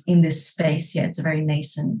players in this space yet, it's a very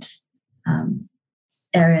nascent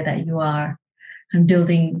area that you are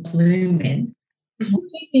building Bloom in. What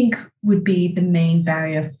do you think would be the main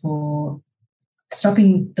barrier for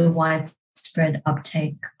stopping the widespread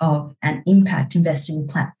uptake of an impact investing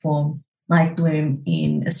platform like Bloom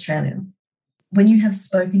in Australia? When you have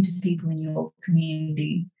spoken to people in your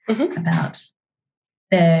community about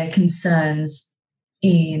their concerns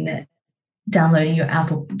in downloading your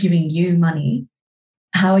app or giving you money,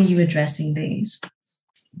 how are you addressing these?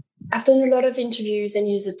 I've done a lot of interviews and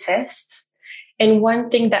user tests. And one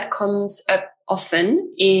thing that comes up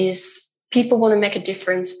often is people want to make a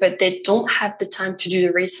difference, but they don't have the time to do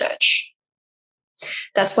the research.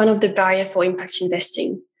 That's one of the barriers for impact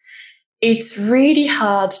investing. it's really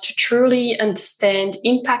hard to truly understand.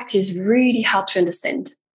 Impact is really hard to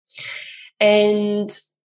understand. And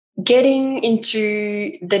getting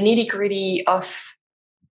into the nitty-gritty of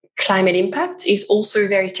climate impact is also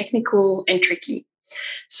very technical and tricky.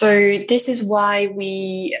 So this is why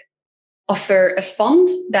we offer a fund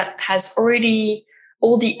that has already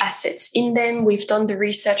all the assets in them. We've done the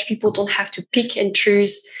research. People don't have to pick and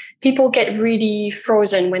choose. People get really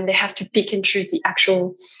frozen when they have to pick and choose the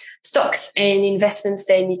actual stocks and investments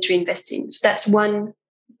they need to invest in. So that's one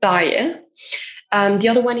barrier. The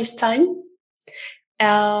other one is time.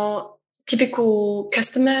 Our typical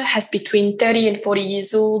customer has between 30 and 40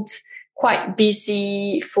 years old, quite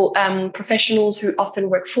busy professionals who often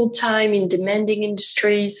work full-time in demanding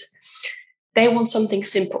industries. They want something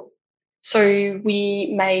simple. So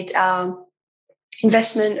we made our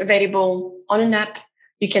investment available on an app.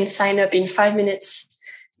 You can sign up in 5 minutes.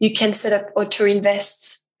 You can set up auto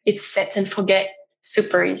invest. It's set and forget,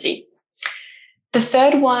 super easy. The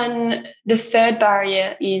third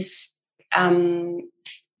barrier is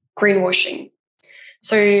greenwashing.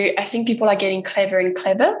 So I think people are getting clever and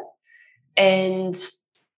clever. And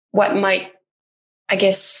what might, I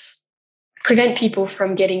guess, prevent people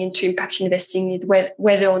from getting into impact investing is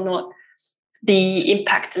whether or not the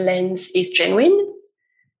impact lens is genuine.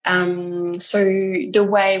 So the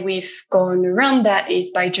way we've gone around that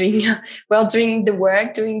is by doing the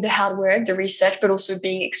work, doing the hard work, the research, but also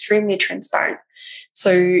being extremely transparent.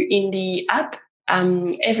 So in the app,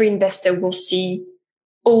 every investor will see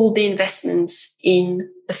all the investments in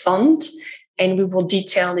the fund, and we will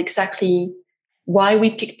detail exactly why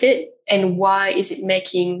we picked it and why is it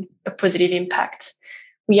making a positive impact.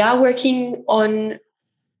 We are working on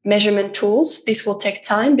measurement tools. This will take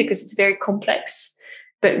time because it's very complex,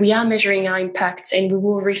 but we are measuring our impact and we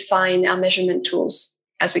will refine our measurement tools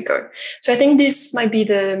as we go. So I think this might be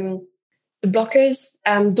the blockers.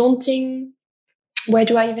 Daunting. Where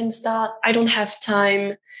do I even start? I don't have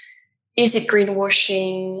time. Is it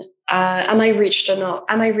greenwashing? Am I rich or not?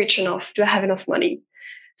 Am I rich enough? Do I have enough money?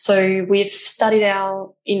 So we've started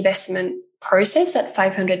our investment process at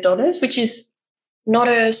 $500, which is not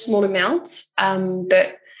a small amount.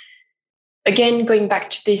 But again, going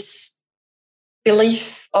back to this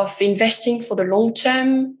belief of investing for the long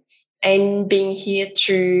term and being here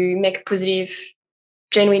to make a positive,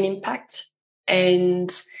 genuine impact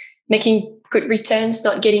and making good returns,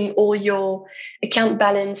 not getting all your account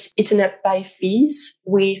balance eaten up by fees,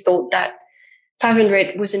 we thought that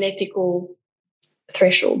 500 was an ethical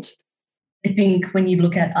threshold. I think when you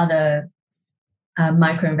look at other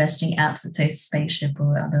micro-investing apps, let's say Spaceship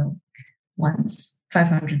or other ones,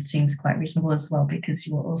 500 seems quite reasonable as well, because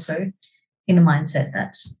you are also in the mindset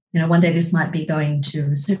that, one day this might be going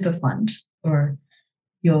to a super fund or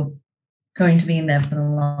you're going to be in there for the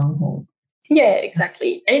long haul. Yeah,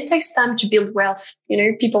 exactly. And it takes time to build wealth.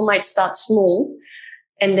 People might start small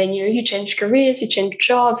and then, you change careers, you change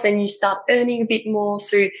jobs, and you start earning a bit more.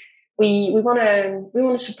 So we want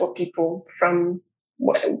to support people from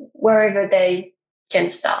wherever they can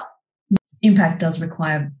start. Impact does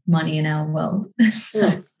require money in our world.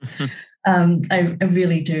 So I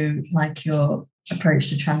really do like your approach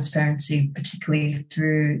to transparency, particularly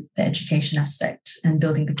through the education aspect and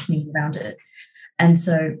building the community around it. And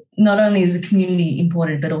so not only is the community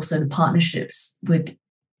important, but also the partnerships with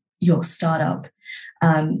your startup.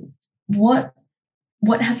 What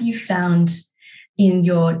have you found in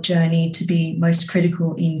your journey to be most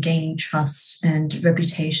critical in gaining trust and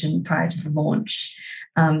reputation prior to the launch?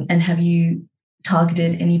 And have you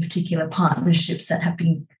targeted any particular partnerships that have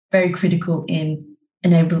been very critical in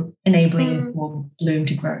enabling for Bloom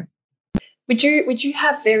to grow? We do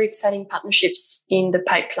have very exciting partnerships in the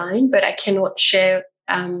pipeline, but I cannot share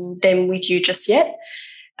them with you just yet.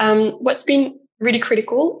 What's been really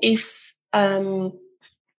critical is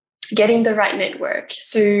getting the right network.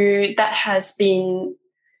 So that has been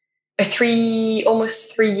a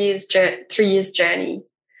almost 3 years journey.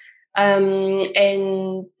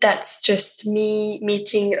 And that's just me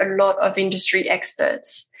meeting a lot of industry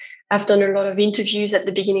experts. I've done a lot of interviews at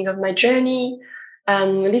the beginning of my journey.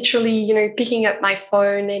 Literally, picking up my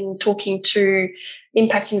phone and talking to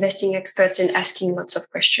impact investing experts and asking lots of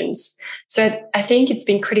questions. So I think it's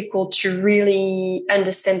been critical to really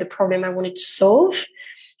understand the problem I wanted to solve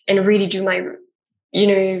and really do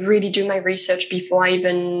my research before I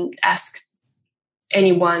even asked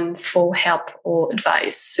anyone for help or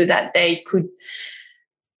advice, so that they could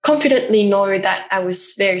confidently know that I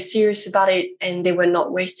was very serious about it and they were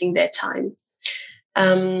not wasting their time.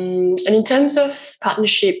 And in terms of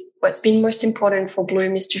partnership, what's been most important for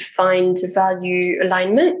Bloom is to find value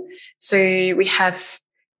alignment. So we have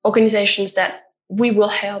organizations that we will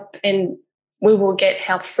help and we will get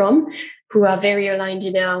help from, who are very aligned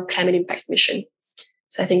in our climate impact mission.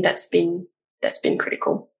 So I think that's been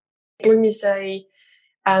critical. Bloom is I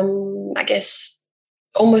guess,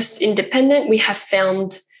 almost independent. We have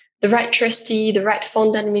found the right trustee, the right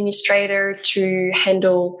fund administrator to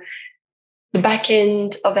handle the back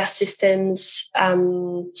end of our systems.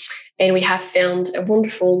 And we have found a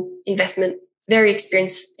wonderful very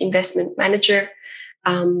experienced investment manager.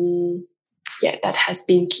 That has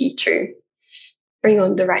been key to bring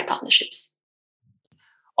on the right partnerships.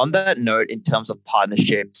 On that note, in terms of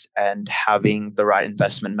partnerships and having the right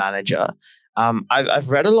investment manager, I've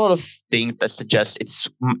read a lot of things that suggest it's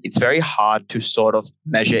very hard to sort of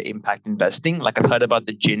measure impact investing. Like I've heard about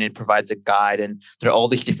the GIN, it provides a guide, and there are all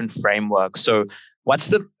these different frameworks. So what's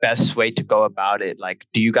the best way to go about it? Like,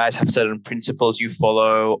 do you guys have certain principles you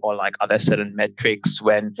follow, or like are there certain metrics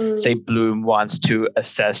when, say, Bloom wants to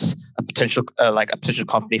assess a potential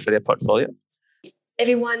company for their portfolio?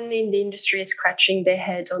 Everyone in the industry is scratching their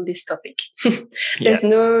head on this topic. There's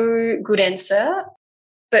no good answer.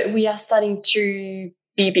 But we are starting to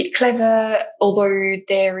be a bit clever, although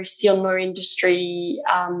there is still no industry,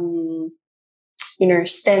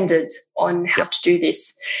 standard on how to do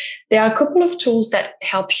this. There are a couple of tools that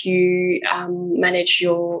help you manage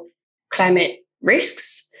your climate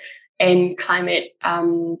risks and climate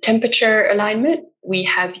temperature alignment. We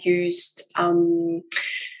have used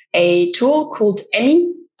a tool called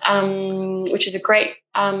Emmy, which is a great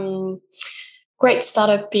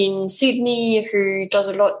startup in Sydney who does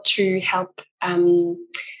a lot to help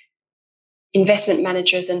investment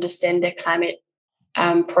managers understand their climate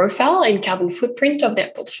profile and carbon footprint of their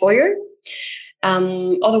portfolio.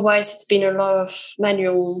 Otherwise, it's been a lot of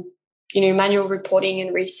manual reporting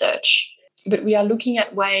and research. But we are looking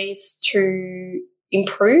at ways to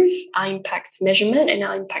improve our impact measurement and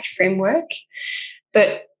our impact framework.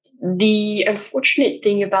 But the unfortunate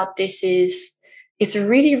thing about this is it's a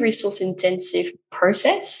really resource-intensive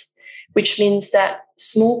process, which means that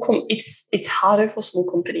it's harder for small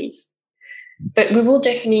companies. But we will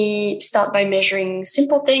definitely start by measuring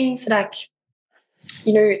simple things like,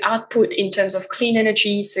 output in terms of clean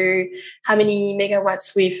energy. So how many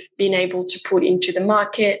megawatts we've been able to put into the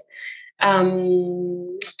market,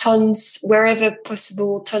 tons, wherever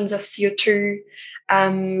possible, tons of CO2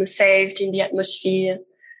 saved in the atmosphere.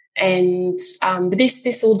 And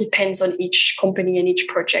this all depends on each company and each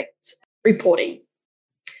project reporting,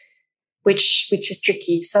 which is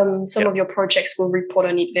tricky. Some of your projects will report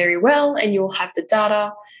on it very well and you'll have the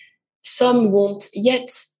data. Some won't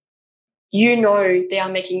yet. They are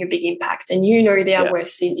making a big impact and they are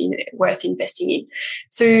worth investing in.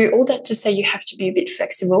 So all that to say, you have to be a bit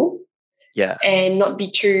flexible and not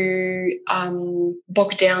be too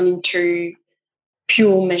bogged down into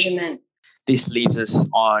pure measurement. This leaves us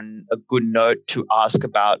on a good note to ask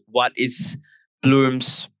about what is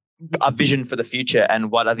Bloom's vision for the future and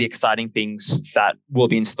what are the exciting things that will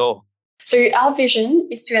be in store. So our vision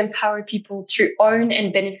is to empower people to own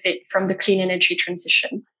and benefit from the clean energy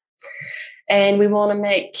transition. And we want to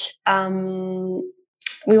make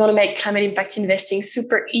climate impact investing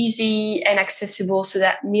super easy and accessible so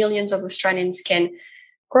that millions of Australians can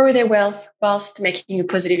grow their wealth whilst making a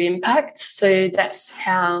positive impact. So that's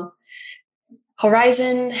how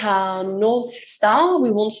Horizon, our North Star. We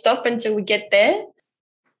won't stop until we get there.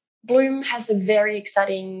 Bloom has a very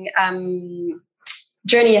exciting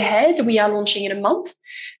journey ahead. We are launching in a month.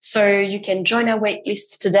 So you can join our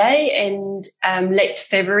waitlist today, and late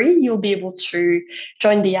February, you'll be able to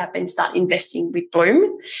join the app and start investing with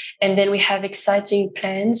Bloom. And then we have exciting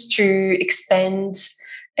plans to expand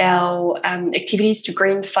our activities to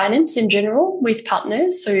green finance in general with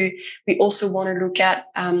partners. So we also want to look at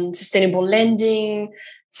sustainable lending,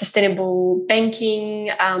 sustainable banking,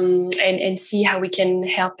 and see how we can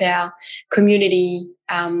help our community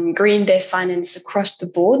green their finance across the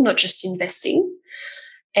board, not just investing.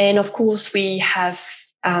 And of course, we have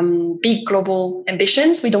big global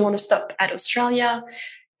ambitions. We don't want to stop at Australia.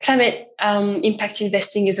 Climate impact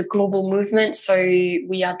investing is a global movement. So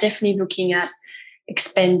we are definitely looking at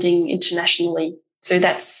expanding internationally. So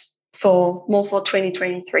that's more for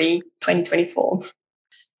 2023, 2024.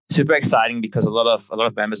 Super exciting because a lot of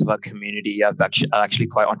members of our community are actually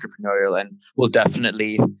quite entrepreneurial and will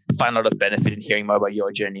definitely find a lot of benefit in hearing more about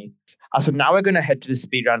your journey. So now we're going to head to the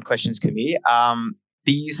speed round questions, Camille.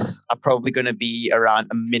 These are probably going to be around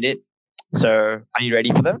a minute. So are you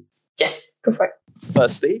ready for them? Yes, go for it.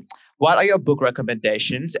 Firstly, what are your book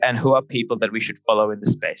recommendations and who are people that we should follow in the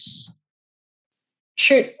space?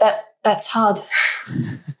 Shoot, that's hard.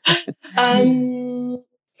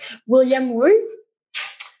 William Wu,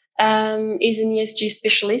 is an ESG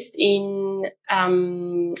specialist in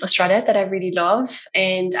Australia that I really love,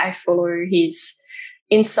 and I follow his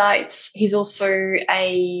insights. He's also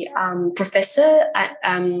a professor at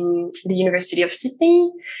the University of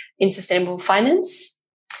Sydney in sustainable finance.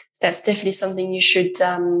 So that's definitely something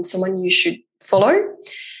someone you should follow.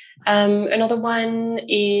 Another one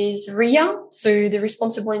is RIA, so the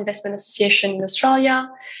Responsible Investment Association in Australia.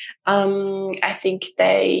 I think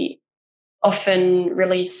they often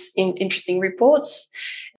release interesting reports.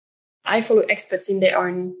 I follow experts in their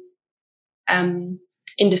own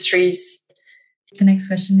industries. The next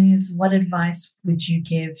question is, what advice would you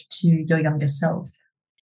give to your younger self?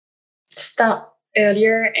 Start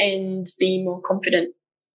earlier and be more confident.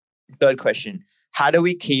 Third question, how do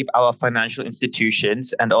we keep our financial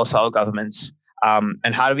institutions and also our governments,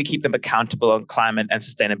 and how do we keep them accountable on climate and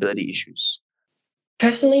sustainability issues?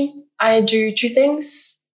 Personally, I do two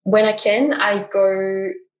things. When I can, I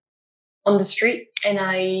go on the street and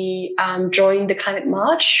I join the climate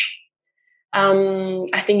march.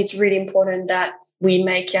 I think it's really important that we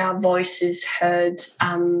make our voices heard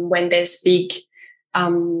when there's big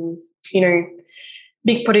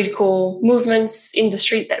political movements in the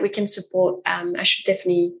street that we can support. I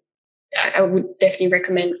would definitely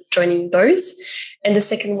recommend joining those. And the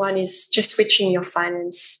second one is just switching your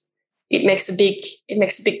finance. It makes a big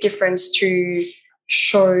difference to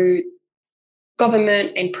show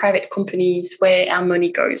government and private companies where our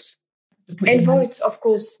money goes. And vote, of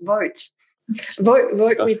course, vote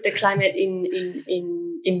with the climate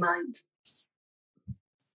in mind.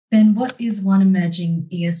 Then what is one emerging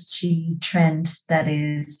ESG trend that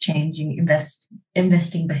is changing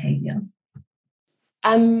investing behavior?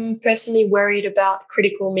 I'm personally worried about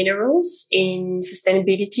critical minerals in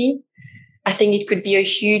sustainability. I think it could be a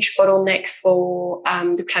huge bottleneck for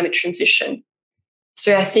the climate transition.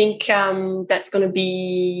 So I think that's going to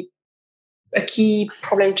be a key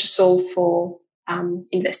problem to solve for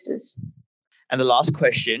investors. And the last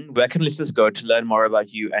question, where can listeners go to learn more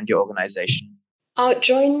about you and your organization?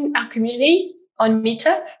 Join our community on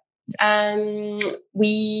Meetup.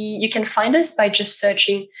 You can find us by just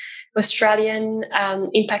searching Australian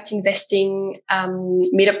Impact Investing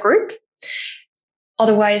Meetup Group.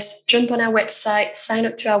 Otherwise, jump on our website, sign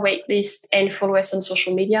up to our waitlist, and follow us on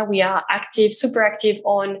social media. We are active, super active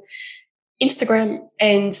on Instagram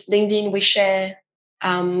and LinkedIn. We share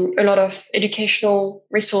a lot of educational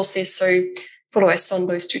resources, so follow us on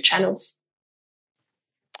those two channels.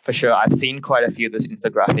 For sure. I've seen quite a few of those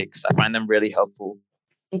infographics. I find them really helpful.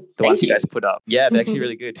 The ones you guys put up. Yeah, they're actually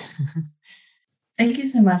really good. Thank you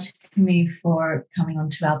so much, Camille, for coming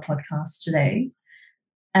onto our podcast today.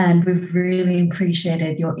 And we've really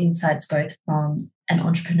appreciated your insights, both from an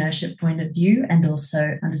entrepreneurship point of view and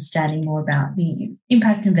also understanding more about the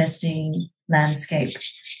impact investing landscape.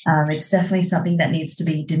 It's definitely something that needs to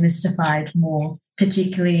be demystified more,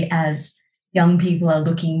 particularly as young people are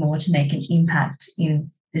looking more to make an impact in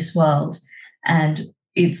this world. And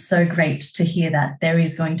it's so great to hear that there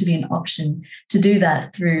is going to be an option to do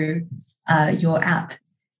that through your app.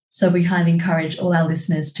 So we highly encourage all our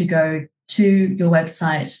listeners to go to your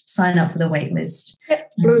website, sign up for the waitlist.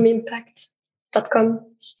 bloomimpact.com.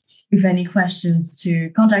 If any questions, to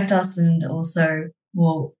contact us, and also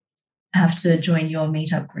we'll have to join your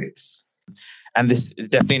meetup groups. And this is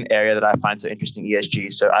definitely an area that I find so interesting,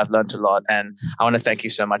 ESG. So I've learned a lot, and I want to thank you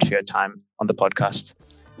so much for your time on the podcast.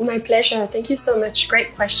 My pleasure. Thank you so much.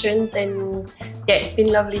 Great questions. And yeah, it's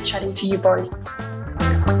been lovely chatting to you both.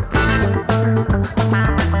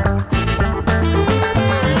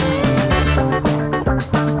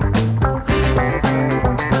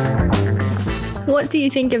 What do you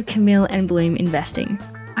think of Camille and Bloom Investing?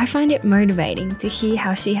 I find it motivating to hear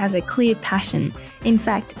how she has a clear passion. In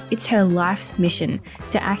fact, it's her life's mission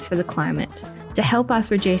to act for the climate, to help us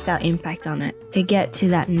reduce our impact on it, to get to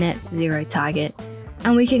that net zero target.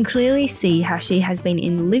 And we can clearly see how she has been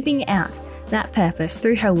in living out that purpose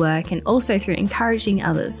through her work and also through encouraging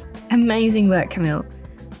others. Amazing work, Camille.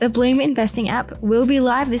 The Bloom Investing app will be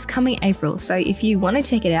live this coming April, so if you want to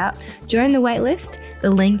check it out, join the waitlist. The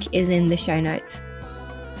link is in the show notes.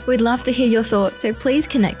 We'd love to hear your thoughts, so please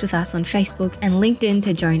connect with us on Facebook and LinkedIn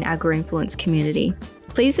to join our Greenfluence community.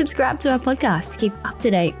 Please subscribe to our podcast to keep up to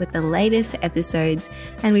date with the latest episodes,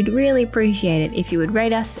 and we'd really appreciate it if you would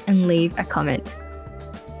rate us and leave a comment.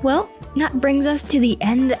 Well, that brings us to the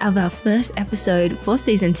end of our first episode for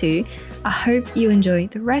Season 2. I hope you enjoy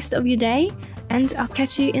the rest of your day, and I'll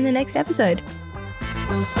catch you in the next episode.